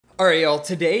Alright y'all,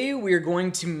 today we are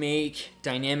going to make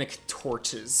dynamic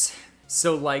torches.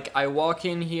 So like, I walk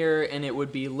in here and it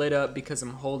would be lit up because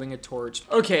I'm holding a torch.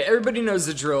 Okay, everybody knows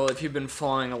the drill if you've been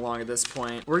following along at this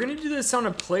point. We're gonna do this on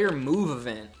a player move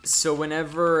event. So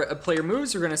whenever a player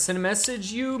moves, we're gonna send a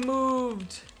message, you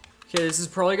moved. Okay, this is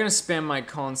probably gonna spam my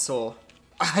console.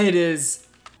 It is.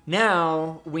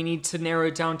 Now, we need to narrow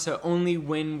it down to only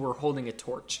when we're holding a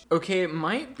torch. Okay, it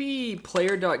might be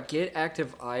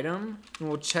player.getActiveItem, and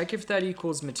we'll check if that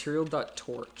equals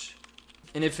material.torch.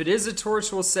 And if it is a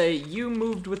torch, we'll say, you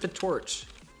moved with the torch.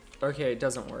 Okay, it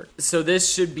doesn't work. So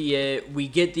this should be it. We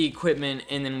get the equipment,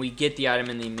 and then we get the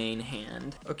item in the main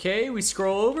hand. Okay, we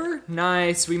scroll over.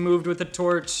 Nice, we moved with the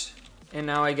torch, and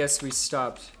now I guess we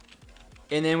stopped.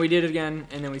 And then we did it again,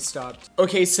 and then we stopped.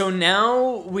 Okay, so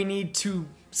now we need to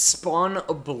spawn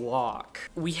a block.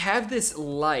 We have this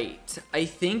light. I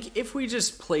think if we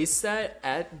just place that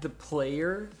at the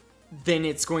player, then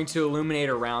it's going to illuminate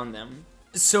around them.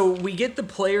 So we get the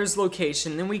player's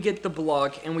location, then we get the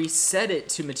block, and we set it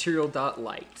to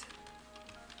material.light.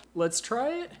 Let's try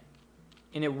it.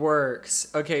 And it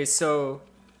works. Okay, so,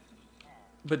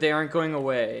 but they aren't going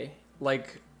away.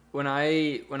 Like, when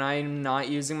I'm not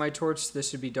using my torch, this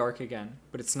should be dark again,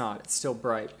 but it's not. It's still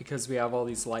bright because we have all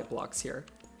these light blocks here.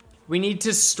 We need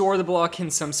to store the block in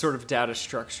some sort of data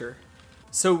structure.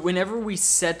 So whenever we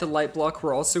set the light block,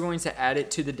 we're also going to add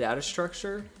it to the data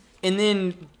structure. And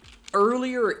then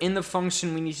earlier in the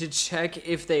function, we need to check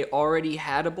if they already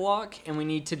had a block, and we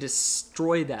need to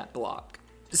destroy that block.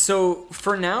 So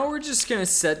for now, we're just gonna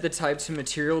set the type to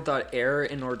material.error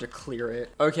in order to clear it.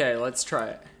 Okay, let's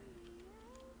try it.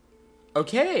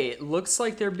 Okay, it looks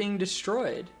like they're being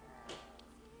destroyed.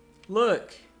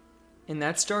 Look, and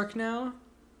that's dark now.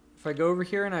 If I go over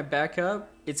here and I back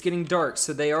up, it's getting dark,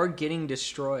 so they are getting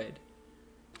destroyed.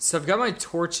 So I've got my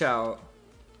torch out.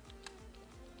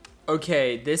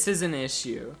 Okay, this is an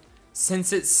issue.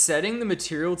 Since it's setting the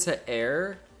material to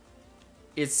air,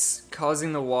 it's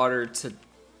causing the water to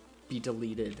be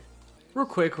deleted. Real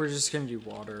quick, we're just gonna do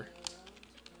water.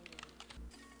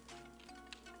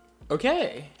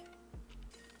 Okay.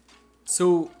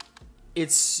 So,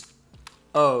 it's...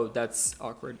 Oh, that's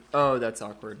awkward. Oh, that's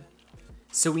awkward.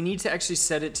 So we need to actually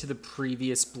set it to the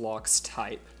previous block's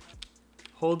type.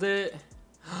 Hold it.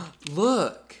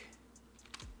 Look!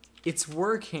 It's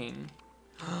working.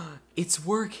 It's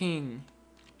working!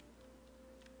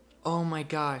 Oh my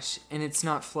gosh, and it's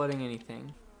not flooding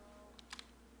anything.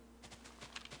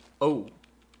 Oh.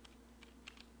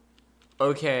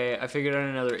 Okay, I figured out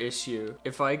another issue.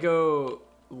 If I go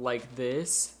like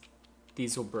this,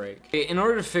 these will break. In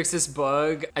order to fix this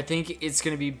bug, I think it's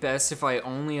gonna be best if I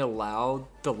only allow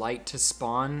the light to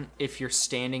spawn if you're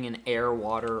standing in air,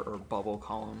 water, or bubble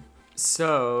column.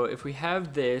 So if we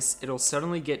have this, it'll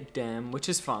suddenly get dim, which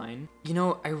is fine. You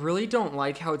know, I really don't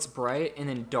like how it's bright and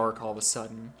then dark all of a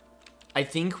sudden. I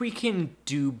think we can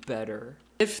do better.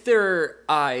 If their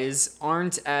eyes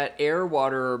aren't at air,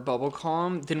 water, or bubble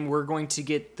column, then we're going to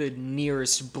get the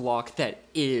nearest block that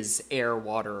is air,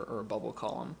 water, or bubble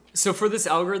column. So for this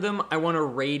algorithm, I want a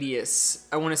radius.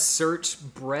 I want to search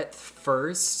breadth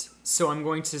first. So I'm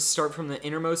going to start from the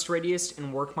innermost radius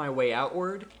and work my way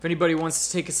outward. If anybody wants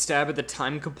to take a stab at the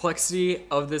time complexity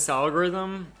of this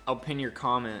algorithm, I'll pin your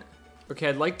comment. Okay,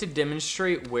 I'd like to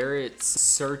demonstrate where it's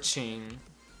searching.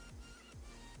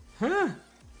 Huh?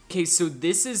 Okay, so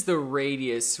this is the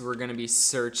radius we're gonna be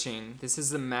searching. This is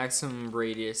the maximum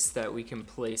radius that we can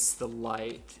place the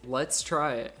light. Let's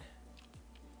try it.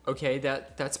 Okay,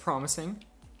 that's promising.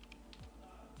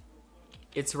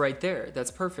 It's right there,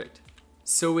 that's perfect.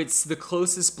 So it's the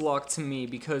closest block to me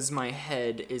because my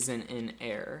head isn't in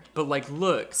air. But like,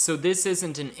 look, so this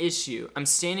isn't an issue. I'm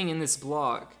standing in this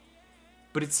block,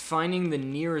 but it's finding the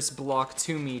nearest block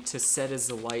to me to set as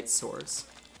the light source.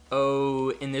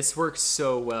 Oh, and this works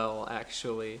so well,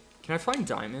 actually. Can I find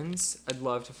diamonds? I'd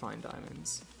love to find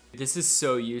diamonds. This is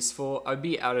so useful. I'd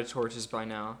be out of torches by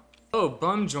now. Oh,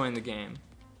 Bum joined the game.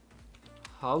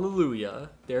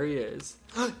 Hallelujah. There he is.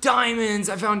 Diamonds!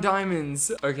 I found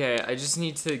diamonds! Okay, I just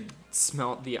need to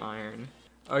smelt the iron.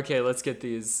 Okay, let's get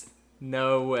these.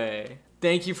 No way.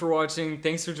 Thank you for watching.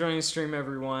 Thanks for joining the stream,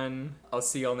 everyone. I'll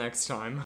see y'all next time.